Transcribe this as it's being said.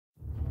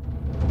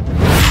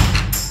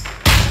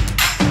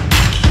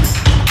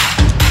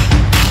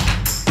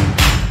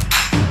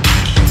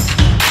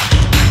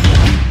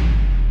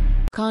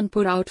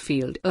Kanpur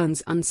outfield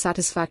earns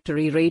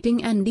unsatisfactory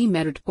rating and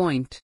demerit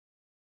point.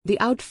 The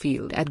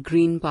outfield at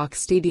Green Park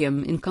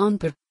Stadium in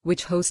Kanpur,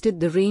 which hosted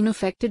the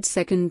rain-affected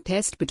second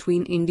test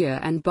between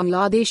India and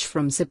Bangladesh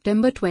from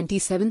September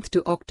 27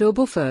 to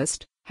October 1,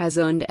 has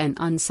earned an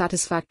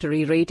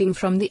unsatisfactory rating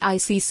from the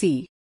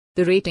ICC.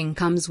 The rating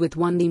comes with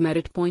 1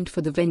 demerit point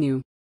for the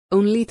venue.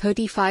 Only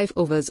 35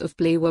 overs of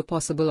play were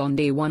possible on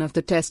day 1 of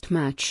the test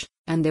match,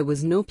 and there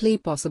was no play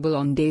possible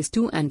on days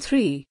 2 and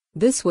 3.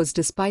 This was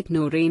despite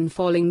no rain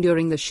falling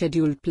during the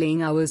scheduled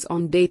playing hours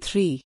on day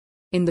 3.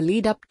 In the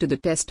lead-up to the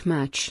test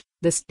match,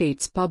 the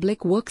state's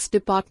Public Works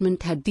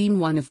Department had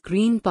deemed one of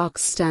Green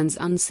Park's stands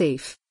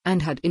unsafe,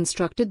 and had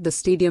instructed the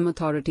stadium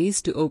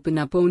authorities to open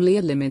up only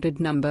a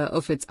limited number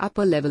of its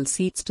upper-level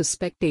seats to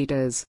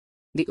spectators.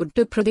 The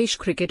Uttar Pradesh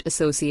Cricket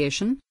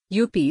Association,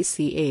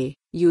 UPCA,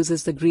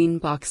 uses the Green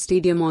Park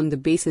Stadium on the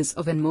basis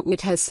of an MoU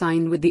it has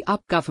signed with the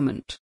UP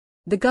government.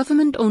 The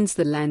government owns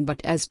the land,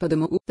 but as per the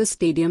MoU, the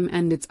stadium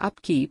and its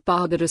upkeep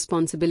are the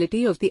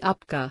responsibility of the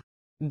UPCA.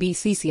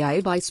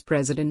 BCCI Vice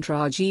President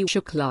Rajiv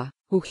Shukla,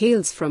 who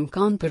hails from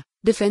Kanpur,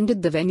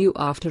 defended the venue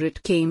after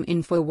it came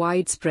in for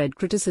widespread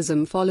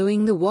criticism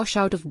following the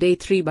washout of day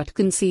 3, but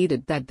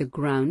conceded that the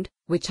ground,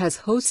 which has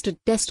hosted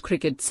Test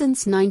cricket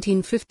since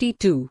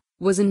 1952,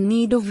 was in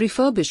need of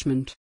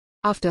refurbishment.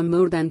 After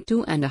more than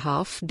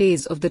 2.5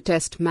 days of the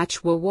test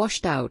match were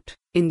washed out,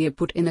 India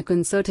put in a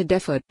concerted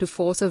effort to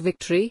force a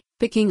victory,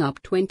 picking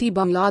up 20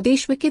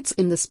 Bangladesh wickets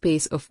in the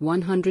space of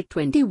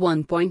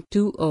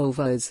 121.2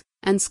 overs,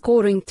 and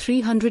scoring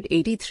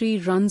 383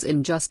 runs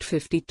in just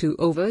 52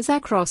 overs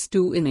across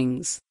 2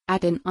 innings,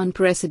 at an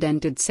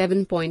unprecedented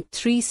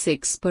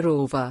 7.36 per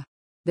over.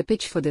 The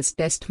pitch for this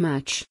test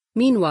match,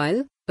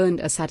 meanwhile, earned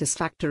a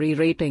satisfactory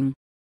rating.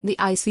 The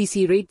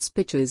ICC rates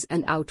pitches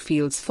and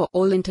outfields for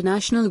all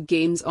international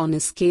games on a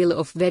scale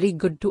of very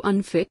good to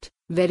unfit,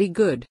 very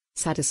good,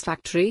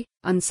 satisfactory,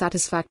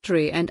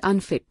 unsatisfactory and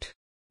unfit.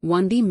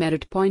 1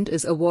 demerit point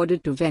is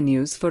awarded to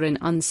venues for an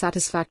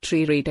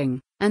unsatisfactory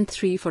rating, and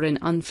 3 for an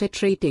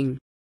unfit rating.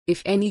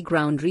 If any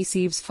ground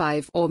receives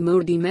 5 or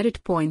more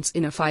demerit points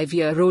in a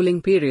 5-year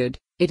rolling period,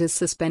 it is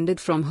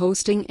suspended from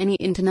hosting any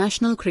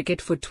international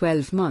cricket for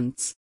 12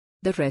 months.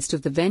 The rest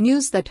of the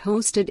venues that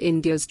hosted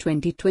India's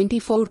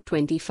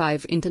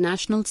 2024-25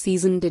 international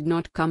season did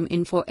not come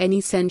in for any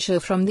censure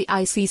from the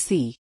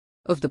ICC.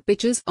 Of the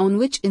pitches on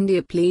which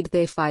India played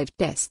their 5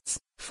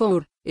 tests,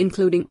 4,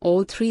 including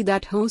all 3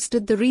 that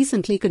hosted the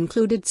recently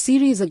concluded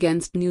series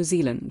against New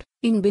Zealand,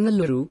 in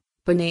Bengaluru,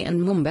 Pune and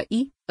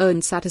Mumbai,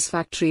 earned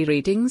satisfactory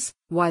ratings,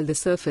 while the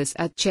surface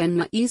at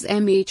Chennai's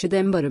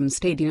Chidambaram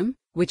Stadium,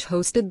 which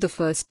hosted the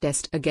first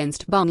test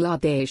against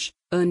Bangladesh,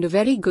 earned a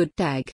very good tag.